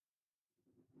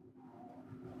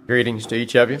Greetings to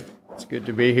each of you. It's good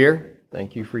to be here.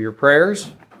 Thank you for your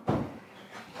prayers.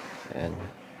 And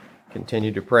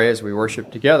continue to pray as we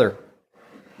worship together.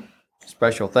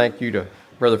 Special thank you to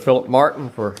Brother Philip Martin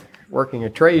for working a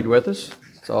trade with us.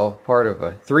 It's all part of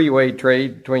a three-way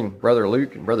trade between Brother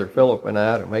Luke and Brother Philip and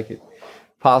I to make it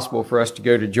possible for us to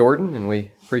go to Jordan, and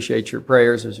we appreciate your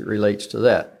prayers as it relates to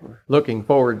that. We're looking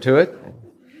forward to it.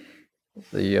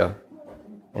 The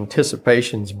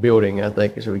anticipation's building, I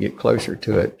think, as we get closer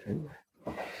to it.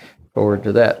 Forward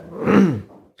to that.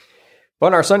 Well,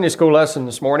 in our Sunday school lesson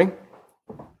this morning,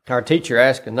 our teacher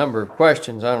asked a number of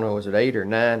questions. I don't know, was it 8 or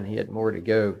 9? He had more to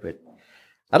go, but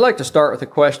I'd like to start with a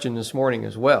question this morning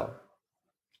as well.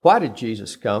 Why did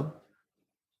Jesus come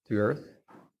to earth?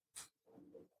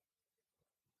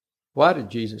 Why did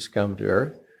Jesus come to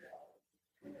earth?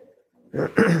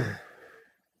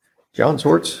 John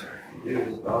Swartz?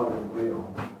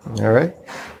 All right.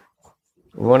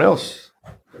 Anyone else?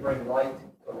 To bring light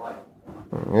to life.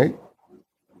 All right.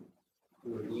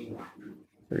 To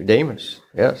Redeem us,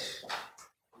 yes.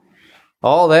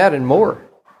 All that and more.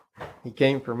 He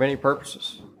came for many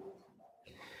purposes.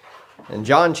 In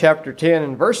John chapter 10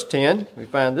 and verse 10, we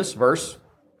find this verse.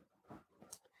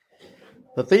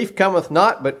 The thief cometh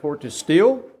not but for to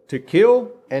steal, to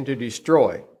kill, and to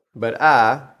destroy. But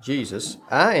I, Jesus,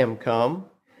 I am come,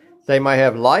 they might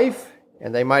have life,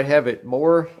 and they might have it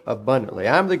more abundantly.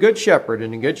 I am the good shepherd,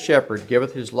 and the good shepherd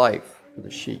giveth his life for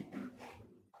the sheep.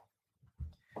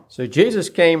 So Jesus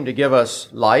came to give us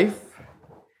life,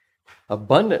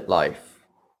 abundant life.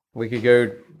 We could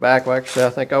go back, well, actually I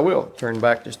think I will, turn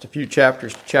back just a few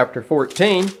chapters to chapter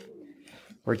 14,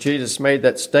 where Jesus made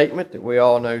that statement that we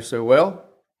all know so well.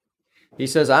 He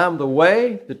says, I am the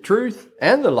way, the truth,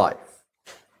 and the life.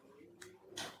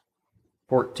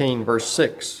 14 verse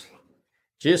 6.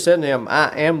 Jesus said to him,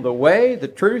 I am the way, the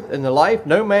truth, and the life.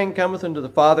 No man cometh unto the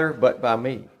Father but by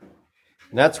me.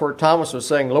 And that's where Thomas was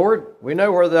saying, Lord, we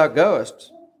know where thou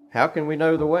goest. How can we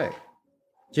know the way?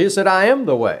 Jesus said, I am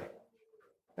the way,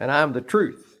 and I am the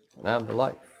truth, and I am the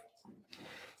life.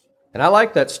 And I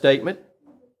like that statement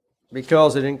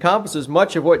because it encompasses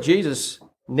much of what Jesus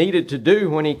needed to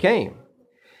do when he came.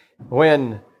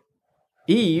 When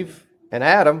Eve and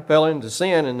Adam fell into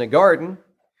sin in the garden,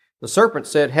 the serpent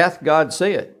said, hath God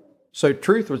said? So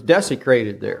truth was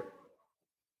desecrated there.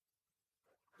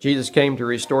 Jesus came to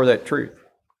restore that truth.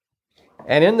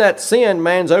 And in that sin,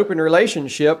 man's open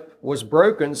relationship was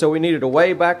broken, so we needed a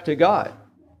way back to God.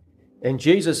 And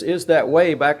Jesus is that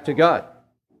way back to God.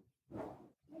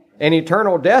 And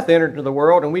eternal death entered into the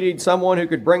world, and we need someone who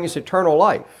could bring us eternal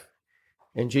life.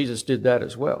 And Jesus did that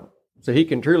as well. So he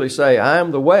can truly say, I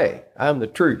am the way, I am the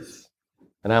truth,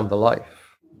 and I am the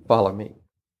life. Follow me.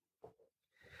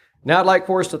 Now I'd like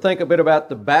for us to think a bit about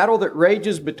the battle that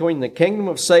rages between the kingdom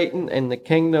of Satan and the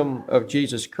kingdom of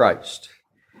Jesus Christ.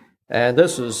 And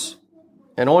this is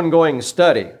an ongoing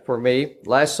study for me.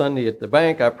 Last Sunday at the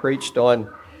bank I preached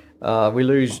on,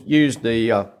 used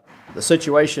the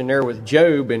situation there with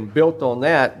Job and built on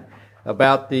that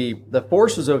about the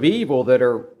forces of evil that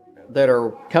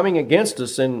are coming against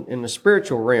us in the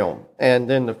spiritual realm, and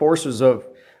then the forces of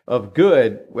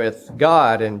good with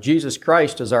God and Jesus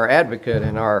Christ as our advocate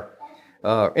and our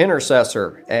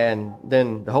intercessor, and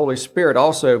then the Holy Spirit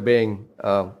also being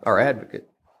our advocate.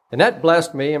 And that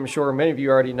blessed me. I'm sure many of you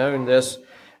already known this,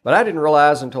 but I didn't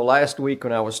realize until last week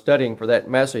when I was studying for that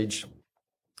message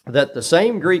that the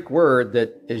same Greek word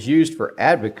that is used for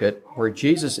advocate, where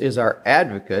Jesus is our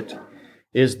advocate,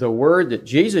 is the word that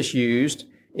Jesus used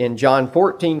in John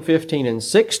 14, 15, and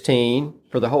 16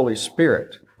 for the Holy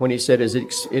Spirit, when he said, it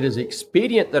is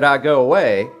expedient that I go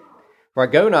away, for I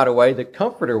go not away, the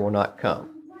Comforter will not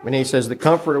come. And he says, the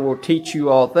Comforter will teach you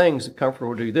all things, the Comforter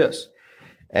will do this.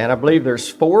 And I believe there's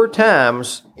 4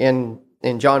 times in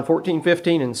John 14,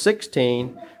 15, and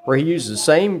 16 where he uses the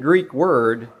same Greek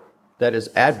word that is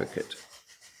advocate.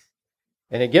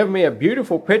 And it gave me a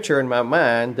beautiful picture in my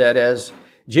mind that as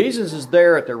Jesus is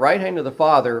there at the right hand of the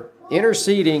Father,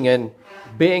 interceding and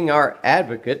being our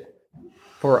advocate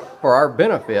for our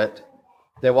benefit,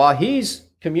 that while he's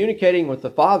communicating with the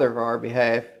Father on our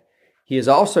behalf, he is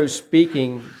also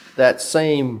speaking that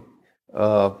same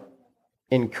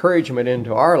encouragement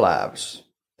into our lives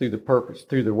through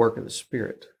the work of the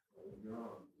Spirit.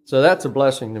 So that's a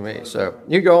blessing to me. So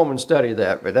you go home and study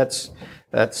that, but that's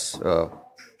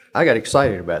I got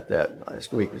excited about that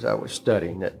last week as I was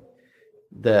studying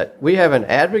that we have an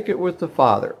advocate with the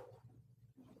Father,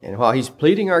 and while he's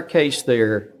pleading our case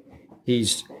there,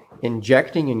 he's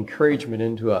injecting encouragement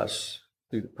into us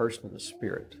through the person of the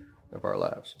Spirit of our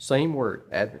lives. Same word,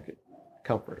 advocate,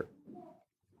 comforter.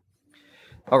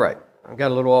 All right, I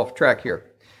got a little off track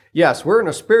here. Yes, we're in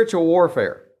a spiritual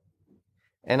warfare.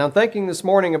 And I'm thinking this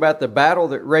morning about the battle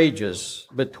that rages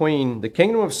between the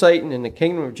kingdom of Satan and the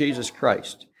kingdom of Jesus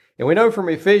Christ. And we know from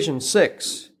Ephesians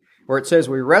 6, where it says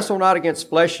we wrestle not against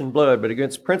flesh and blood, but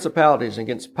against principalities,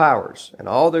 against powers, and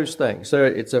all those things. So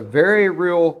it's a very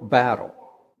real battle.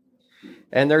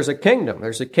 And there's a kingdom.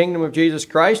 There's the kingdom of Jesus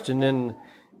Christ, and then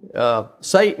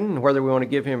Satan, whether we want to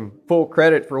give him full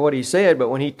credit for what he said, but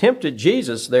when he tempted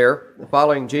Jesus there,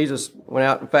 following Jesus went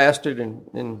out and fasted,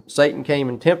 and Satan came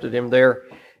and tempted him there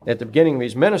at the beginning of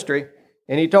his ministry,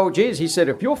 and he told Jesus, he said,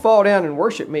 if you'll fall down and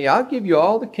worship me, I'll give you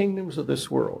all the kingdoms of this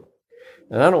world.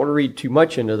 And I don't want to read too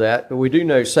much into that, but we do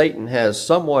know Satan has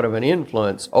somewhat of an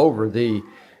influence over the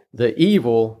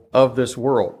evil of this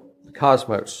world, the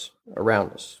cosmos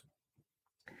around us.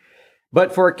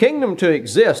 But for a kingdom to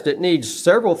exist, it needs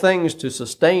several things to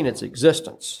sustain its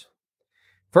existence.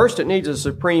 First, it needs a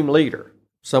supreme leader,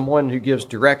 someone who gives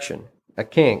direction, a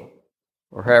king,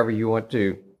 or however you want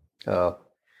to, a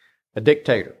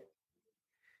dictator.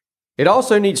 It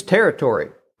also needs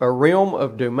territory, a realm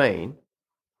of domain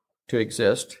to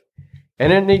exist,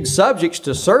 and it needs subjects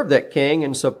to serve that king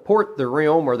and support the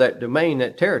realm or that domain,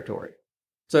 that territory.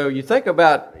 So you think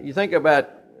about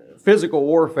physical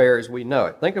warfare as we know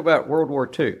it. Think about World War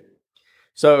II.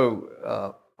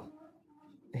 So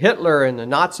Hitler and the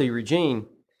Nazi regime,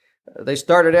 they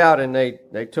started out and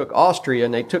they took Austria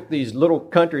and they took these little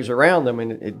countries around them,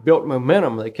 and it built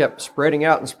momentum. They kept spreading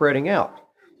out and spreading out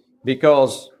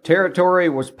because territory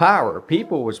was power,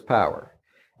 people was power,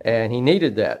 and he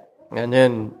needed that. And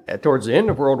then towards the end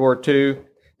of World War II,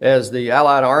 as the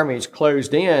Allied armies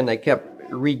closed in, they kept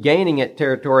regaining that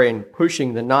territory and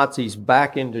pushing the Nazis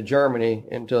back into Germany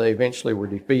until they eventually were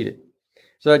defeated.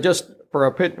 So just for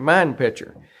a mind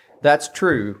picture, that's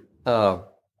true.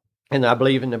 And I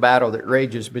believe in the battle that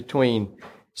rages between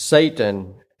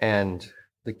Satan and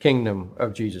the kingdom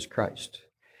of Jesus Christ.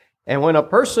 And when a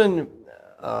person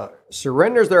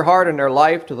surrenders their heart and their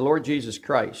life to the Lord Jesus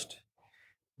Christ,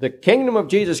 the kingdom of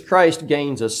Jesus Christ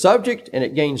gains a subject and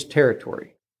it gains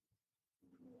territory.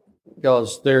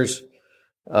 Because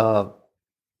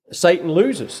Satan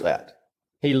loses that.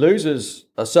 He loses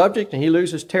a subject and he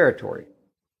loses territory.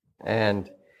 And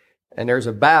there's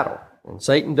a battle. And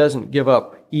Satan doesn't give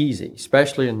up easy,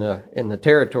 especially in the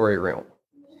territory realm.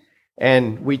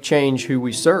 And we change who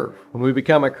we serve. When we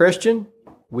become a Christian,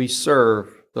 we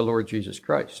serve the Lord Jesus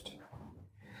Christ.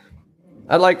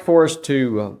 I'd like for us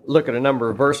to look at a number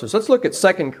of verses. Let's look at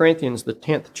 2 Corinthians, the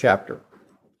 10th chapter.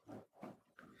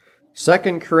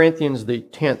 2 Corinthians, the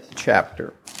 10th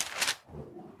chapter.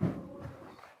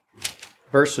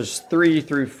 Verses 3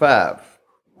 through 5.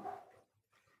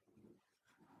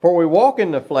 For we walk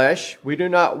in the flesh, we do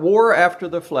not war after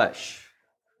the flesh.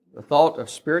 The thought of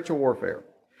spiritual warfare.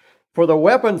 For the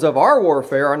weapons of our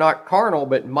warfare are not carnal,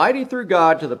 but mighty through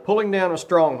God to the pulling down of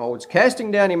strongholds,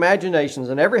 casting down imaginations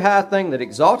and every high thing that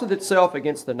exalted itself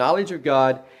against the knowledge of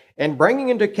God, and bringing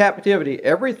into captivity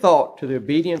every thought to the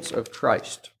obedience of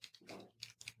Christ.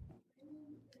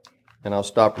 And I'll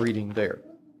stop reading there.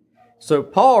 So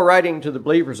Paul, writing to the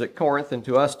believers at Corinth and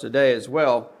to us today as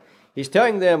well, he's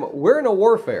telling them we're in a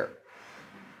warfare,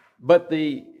 but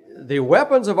the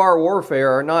weapons of our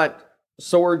warfare are not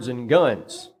swords and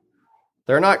guns.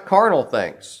 They're not carnal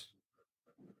things.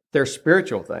 They're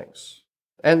spiritual things.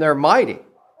 And they're mighty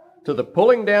to the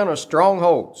pulling down of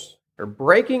strongholds. They're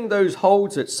breaking those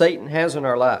holds that Satan has in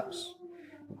our lives.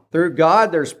 Through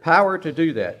God, there's power to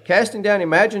do that. Casting down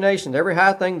imagination, every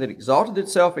high thing that exalted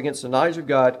itself against the knowledge of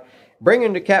God, bringing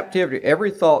into captivity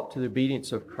every thought to the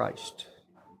obedience of Christ.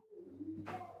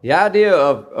 The idea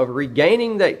of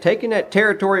regaining that, taking that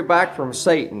territory back from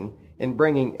Satan and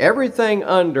bringing everything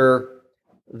under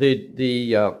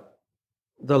the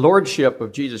lordship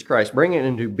of Jesus Christ, bringing it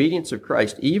into obedience of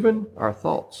Christ, even our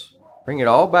thoughts. Bring it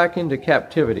all back into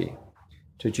captivity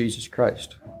to Jesus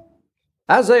Christ.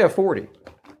 Isaiah 40.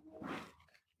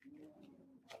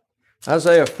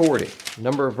 Isaiah 40,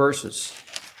 number of verses,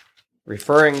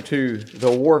 referring to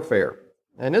the warfare.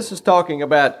 And this is talking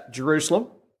about Jerusalem.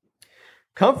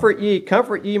 Comfort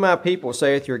ye my people,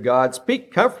 saith your God.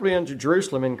 Speak comfortably unto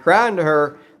Jerusalem, and cry unto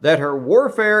her that her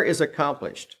warfare is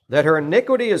accomplished, that her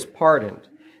iniquity is pardoned,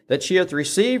 that she hath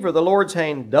received of the Lord's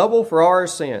hand double for all her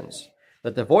sins,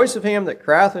 that the voice of him that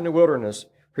crieth in the wilderness,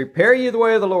 prepare ye the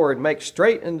way of the Lord, make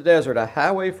straight in the desert a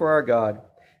highway for our God.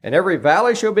 And every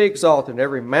valley shall be exalted, and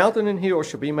every mountain and hill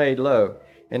shall be made low,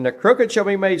 and the crooked shall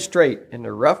be made straight, and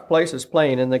the rough places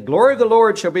plain, and the glory of the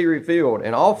Lord shall be revealed,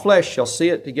 and all flesh shall see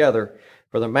it together,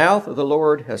 for the mouth of the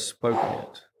Lord has spoken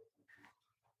it.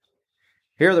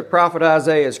 Here the prophet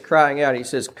Isaiah is crying out. He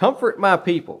says, comfort my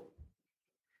people.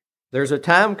 There's a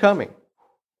time coming.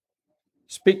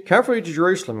 Speak comfortably to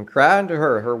Jerusalem and cry unto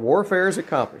her, her warfare is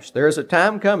accomplished. There is a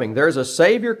time coming. There is a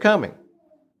Savior coming.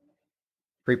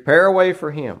 Prepare a way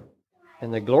for him,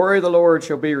 and the glory of the Lord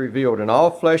shall be revealed, and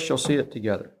all flesh shall see it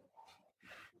together.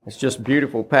 It's just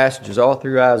beautiful passages all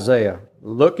through Isaiah,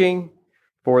 looking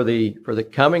for the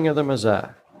coming of the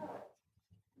Messiah.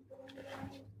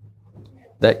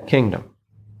 That kingdom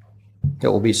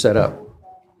that will be set up.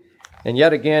 And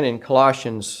yet again in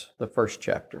Colossians, the first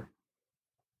chapter.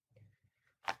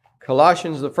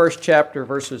 Colossians, the first chapter,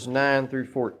 verses 9 through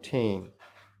 14.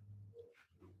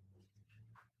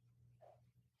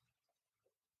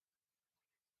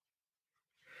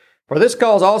 For this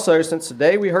cause also, since the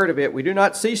day we heard of it, we do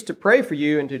not cease to pray for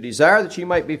you and to desire that you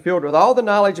might be filled with all the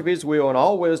knowledge of his will and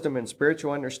all wisdom and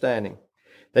spiritual understanding,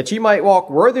 that ye might walk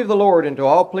worthy of the Lord and to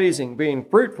all pleasing, being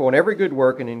fruitful in every good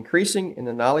work and increasing in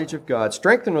the knowledge of God,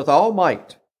 strengthened with all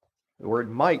might, the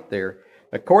word might there,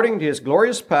 according to his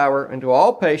glorious power, unto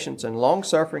all patience and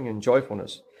longsuffering and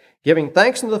joyfulness, giving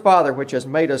thanks unto the Father, which has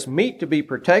made us meet to be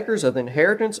partakers of the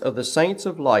inheritance of the saints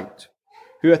of light,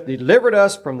 who hath delivered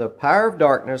us from the power of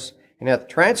darkness, and hath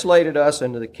translated us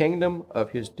into the kingdom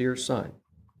of his dear Son.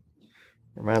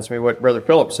 Reminds me of what Brother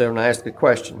Philip said when I asked the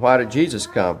question, why did Jesus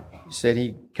come? He said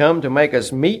he come to make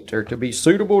us meet, or to be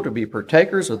suitable, to be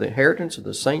partakers of the inheritance of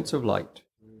the saints of light.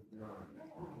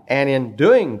 And in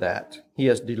doing that, he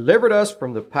has delivered us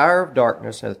from the power of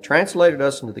darkness, and hath translated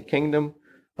us into the kingdom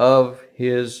of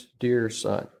his dear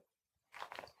Son.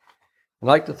 I'd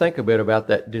like to think a bit about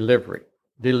that delivery.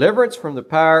 Deliverance from the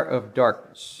power of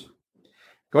darkness.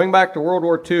 Going back to World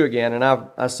War II again, and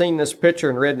I've seen this picture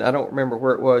and read, I don't remember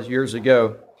where it was years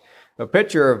ago, a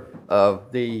picture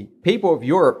of the people of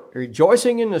Europe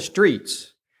rejoicing in the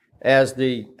streets as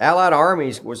the Allied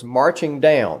armies was marching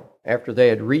down after they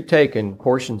had retaken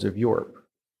portions of Europe.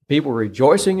 People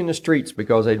rejoicing in the streets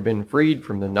because they'd been freed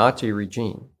from the Nazi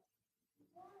regime.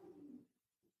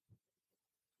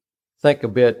 Think a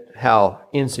bit how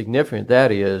insignificant that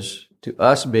is to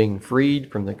us being freed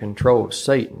from the control of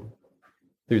Satan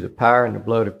through the power and the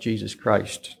blood of Jesus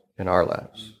Christ in our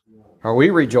lives. Are we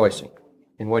rejoicing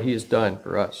in what he has done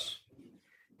for us?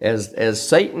 As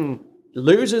Satan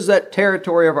loses that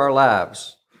territory of our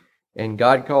lives, and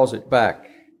God calls it back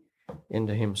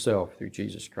into himself through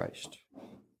Jesus Christ.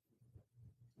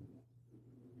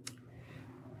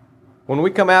 When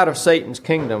we come out of Satan's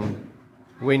kingdom,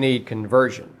 we need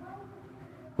conversion.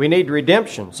 We need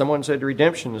redemption. Someone said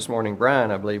redemption this morning,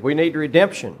 Brian, I believe. We need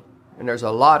redemption, and there's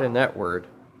a lot in that word.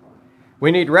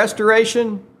 We need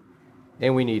restoration,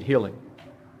 and we need healing.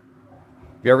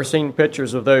 Have you ever seen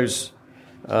pictures of those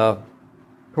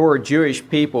poor Jewish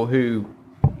people who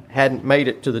hadn't made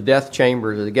it to the death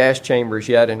chambers or the gas chambers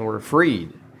yet and were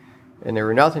freed? And they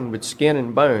were nothing but skin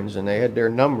and bones, and they had their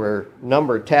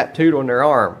number tattooed on their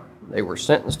arm. They were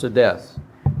sentenced to death.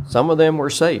 Some of them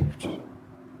were saved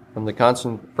from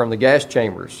the gas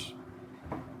chambers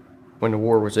when the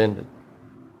war was ended.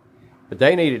 But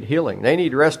they needed healing. They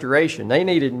needed restoration. They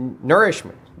needed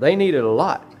nourishment. They needed a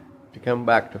lot to come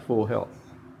back to full health.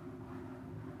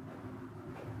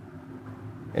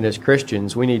 And as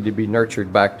Christians, we need to be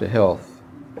nurtured back to health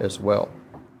as well.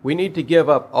 We need to give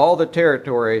up all the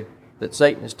territory that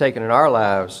Satan has taken in our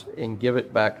lives and give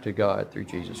it back to God through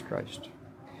Jesus Christ.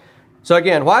 So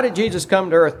again, why did Jesus come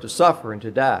to earth? To suffer and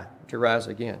to die, to rise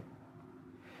again?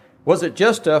 Was it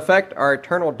just to affect our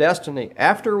eternal destiny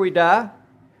after we die?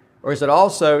 Or is it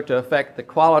also to affect the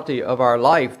quality of our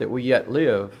life that we yet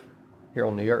live here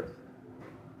on the earth?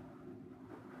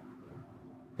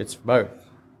 It's both.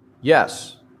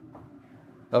 Yes,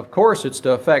 of course it's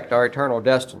to affect our eternal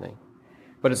destiny,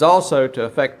 but it's also to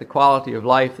affect the quality of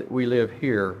life that we live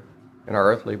here in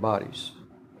our earthly bodies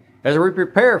as we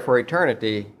prepare for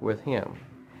eternity with him.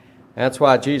 And that's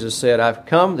why Jesus said, I've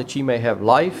come that ye may have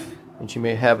life, and ye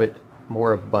may have it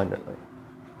more abundantly.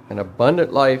 An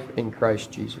abundant life in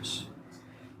Christ Jesus.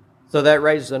 So that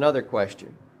raises another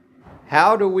question.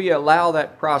 How do we allow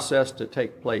that process to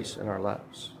take place in our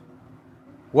lives?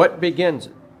 What begins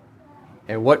it?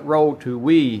 And what role do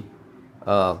we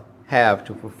have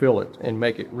to fulfill it and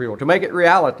make it real, to make it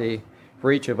reality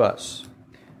for each of us?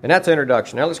 And that's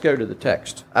introduction. Now let's go to the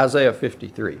text. Isaiah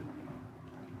 53.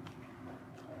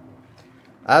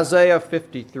 Isaiah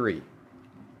 53.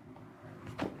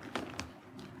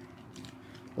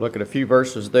 Look at a few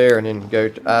verses there and then go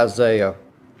to Isaiah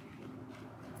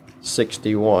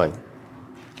 61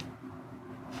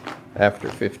 after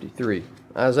 53.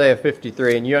 Isaiah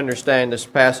 53, and you understand this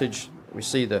passage. We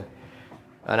see an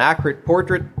accurate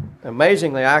portrait,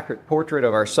 amazingly accurate portrait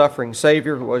of our suffering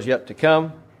Savior who was yet to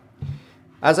come.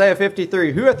 Isaiah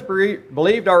 53, who hath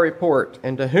believed our report,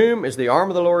 and to whom is the arm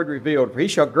of the Lord revealed? For he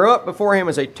shall grow up before him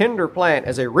as a tender plant,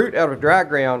 as a root out of dry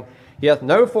ground. He hath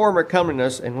no form or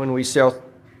comeliness, and when we shall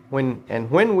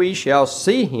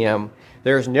see him,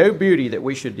 there is no beauty that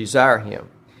we should desire him.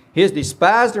 He is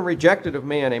despised and rejected of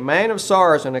men, a man of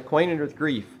sorrows and acquainted with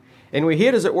grief. And we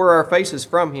hid as it were our faces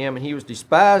from him, and he was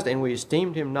despised, and we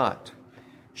esteemed him not.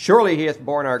 Surely he hath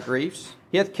borne our griefs,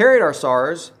 he hath carried our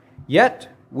sorrows, yet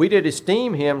we did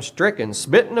esteem him stricken,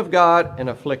 smitten of God, and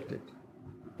afflicted.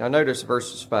 Now notice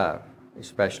verses 5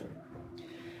 especially.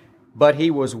 But he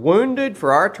was wounded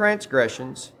for our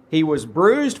transgressions, he was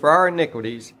bruised for our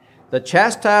iniquities. The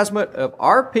chastisement of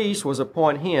our peace was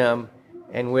upon him,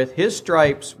 and with his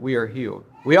stripes we are healed.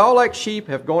 We all like sheep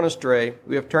have gone astray.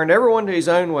 We have turned everyone to his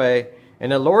own way,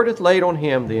 and the Lord hath laid on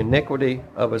him the iniquity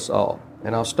of us all.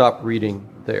 And I'll stop reading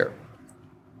there.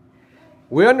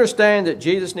 We understand that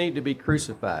Jesus needed to be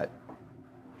crucified.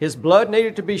 His blood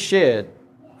needed to be shed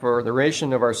for the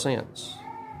remission of our sins.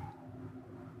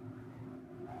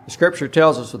 The Scripture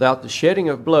tells us without the shedding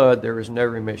of blood, there is no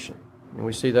remission. And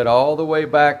we see that all the way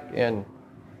back in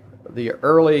the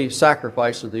early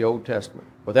sacrifice of the Old Testament.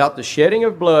 Without the shedding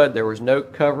of blood, there was no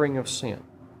covering of sin.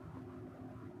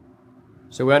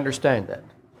 So we understand that.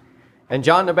 And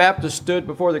John the Baptist stood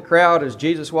before the crowd as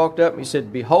Jesus walked up and he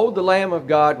said, Behold the Lamb of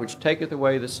God which taketh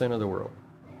away the sin of the world.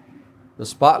 The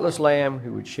spotless Lamb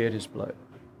who would shed his blood.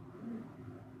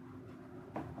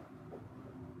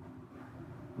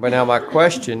 But now my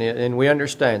question is, and we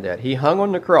understand that, he hung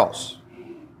on the cross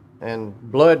and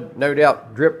blood no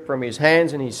doubt dripped from his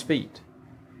hands and his feet.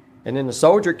 And then the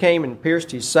soldier came and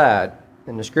pierced his side,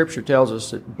 and the Scripture tells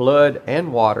us that blood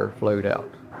and water flowed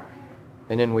out.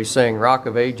 And then we sang, Rock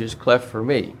of Ages, cleft for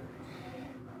me.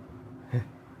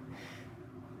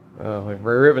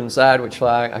 Riven side which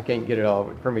flowed, I can't get it all,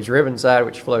 but from his riven side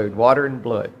which flowed water and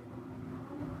blood.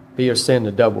 He has sinned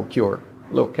a double cure.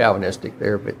 A little Calvinistic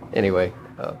there, but anyway,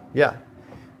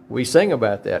 we sing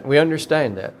about that. We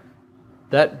understand that.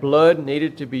 That blood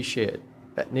needed to be shed.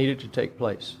 That needed to take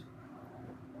place.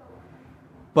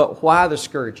 But why the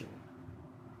scourging?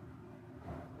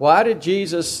 Why did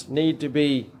Jesus need to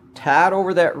be tied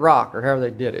over that rock, or however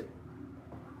they did it,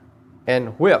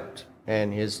 and whipped,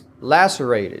 and his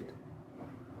lacerated,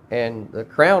 and the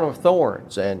crown of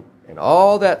thorns, and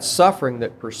all that suffering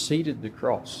that preceded the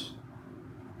cross?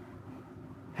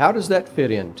 How does that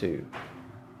fit into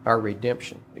our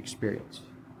redemption experience?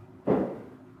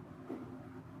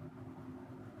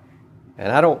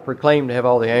 And I don't proclaim to have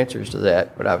all the answers to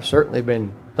that, but I've certainly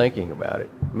been thinking about it,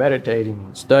 meditating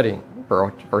and studying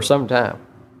for some time.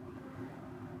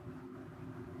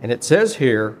 And it says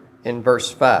here in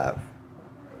verse 5,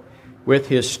 with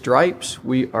his stripes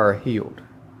we are healed.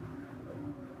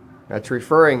 That's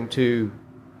referring to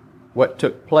what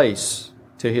took place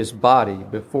to his body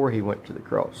before he went to the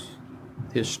cross.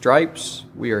 His stripes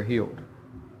we are healed.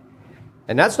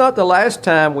 And that's not the last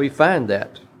time we find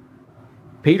that.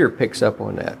 Peter picks up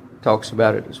on that, talks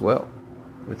about it as well.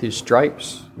 With his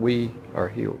stripes we are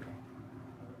healed.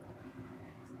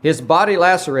 His body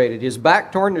lacerated, his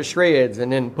back torn to shreds,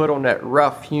 and then put on that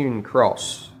rough-hewn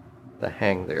cross to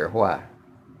hang there. Why?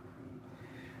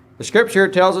 The Scripture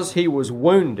tells us he was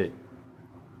wounded.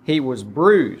 He was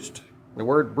bruised. The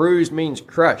word bruised means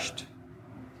crushed.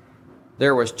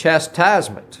 There was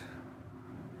chastisement.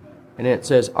 And then it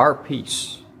says, our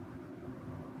peace.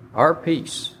 Our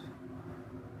peace.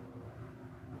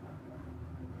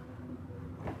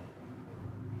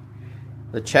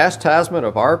 The chastisement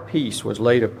of our peace was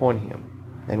laid upon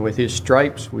him, and with his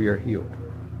stripes we are healed.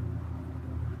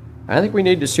 I think we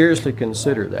need to seriously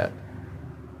consider that.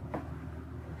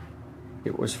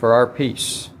 It was for our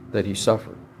peace that he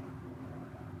suffered.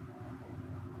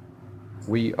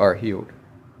 We are healed.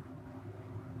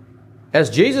 As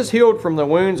Jesus healed from the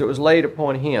wounds that was laid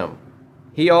upon him,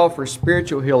 he offers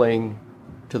spiritual healing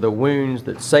to the wounds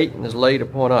that Satan has laid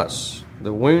upon us,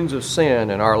 the wounds of sin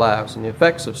in our lives and the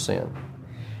effects of sin.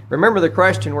 Remember the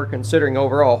question we're considering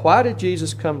overall. Why did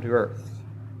Jesus come to earth?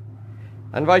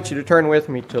 I invite you to turn with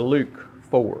me to Luke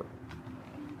 4.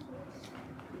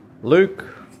 Luke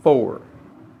 4.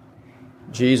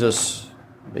 Jesus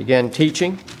began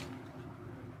teaching.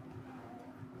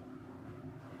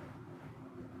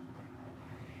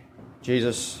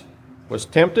 Jesus was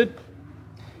tempted.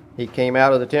 He came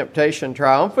out of the temptation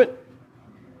triumphant,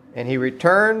 and he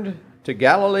returned to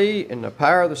Galilee in the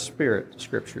power of the Spirit, the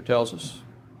Scripture tells us.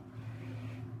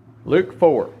 Luke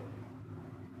 4.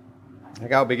 I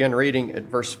think I'll begin reading at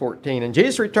verse 14. And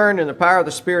Jesus returned in the power of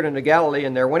the Spirit into Galilee,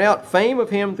 and there went out fame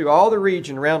of him through all the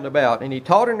region round about, and he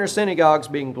taught in their synagogues,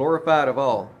 being glorified of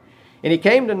all. And he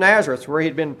came to Nazareth, where he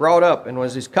had been brought up, and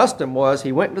as his custom was,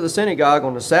 he went into the synagogue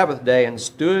on the Sabbath day and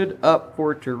stood up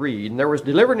for to read. And there was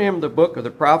delivered to him the book of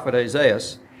the prophet Isaiah.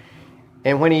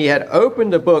 And when he had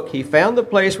opened the book, he found the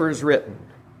place where it was written.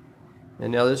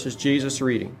 And now this is Jesus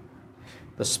reading.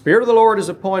 The Spirit of the Lord is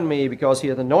upon me, because he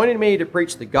hath anointed me to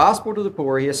preach the gospel to the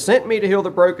poor. He has sent me to heal the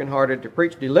brokenhearted, to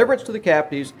preach deliverance to the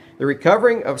captives, the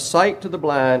recovering of sight to the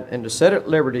blind, and to set at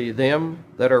liberty them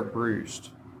that are bruised,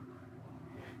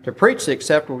 to preach the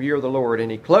acceptable year of the Lord. And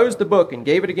he closed the book and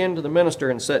gave it again to the minister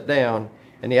and sat down.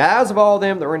 And the eyes of all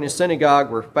them that were in his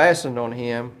synagogue were fastened on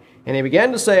him. And he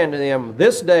began to say unto them,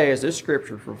 This day is this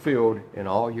scripture fulfilled in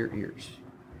all your ears.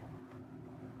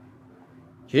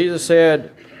 Jesus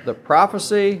said, the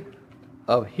prophecy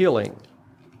of healing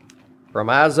from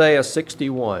Isaiah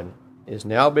 61 is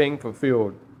now being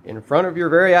fulfilled in front of your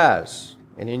very eyes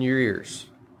and in your ears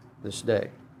this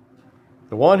day.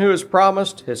 The one who is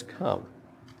promised has come.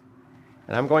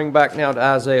 And I'm going back now to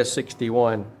Isaiah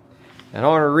 61, and I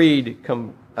want to read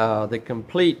the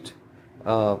complete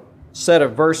set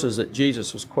of verses that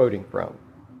Jesus was quoting from.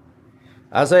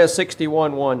 Isaiah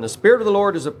 61:1, The Spirit of the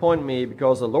Lord is upon me,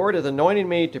 because the Lord hath anointed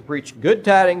me to preach good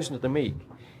tidings to the meek.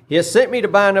 He has sent me to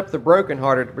bind up the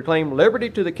brokenhearted, to proclaim liberty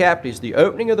to the captives, the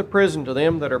opening of the prison to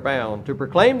them that are bound, to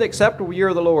proclaim the acceptable year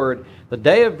of the Lord, the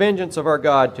day of vengeance of our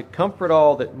God, to comfort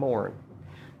all that mourn,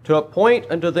 to appoint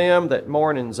unto them that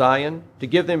mourn in Zion, to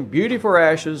give them beauty for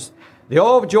ashes, the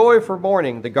oil of joy for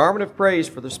mourning, the garment of praise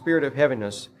for the spirit of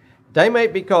heaviness. They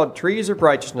might be called trees of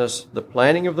righteousness, the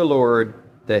planting of the Lord,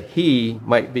 that he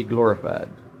might be glorified.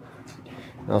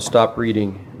 I'll stop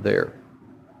reading there.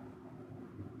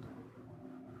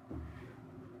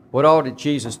 What all did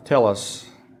Jesus tell us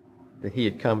that he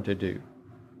had come to do?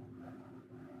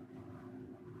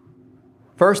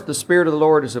 First, the Spirit of the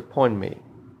Lord is upon me.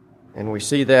 And we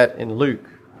see that in Luke.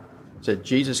 It said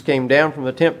Jesus came down from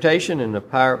the temptation in the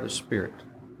power of the Spirit.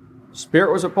 The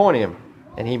Spirit was upon him,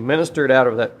 and he ministered out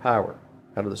of that power,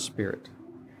 out of the Spirit.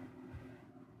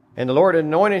 And the Lord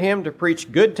anointed him to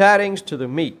preach good tidings to the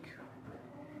meek.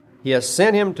 He has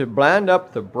sent him to bind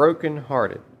up the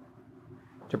brokenhearted,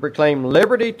 to proclaim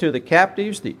liberty to the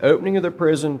captives, the opening of the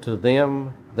prison to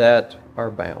them that are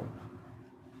bound.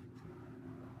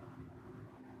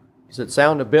 Does it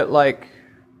sound a bit like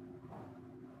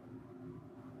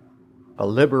a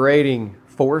liberating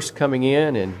force coming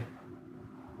in and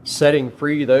setting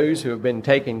free those who have been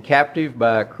taken captive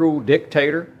by a cruel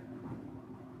dictator?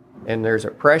 And there's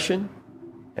oppression,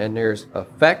 and there's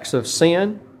effects of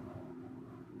sin.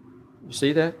 You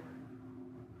see that?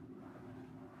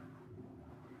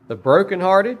 The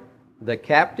brokenhearted, the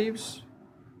captives,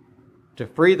 to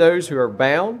free those who are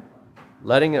bound,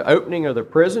 letting the opening of the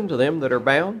prison to them that are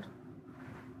bound.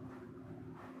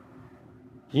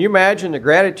 Can you imagine the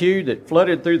gratitude that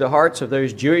flooded through the hearts of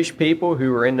those Jewish people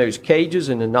who were in those cages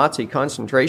in the Nazi concentration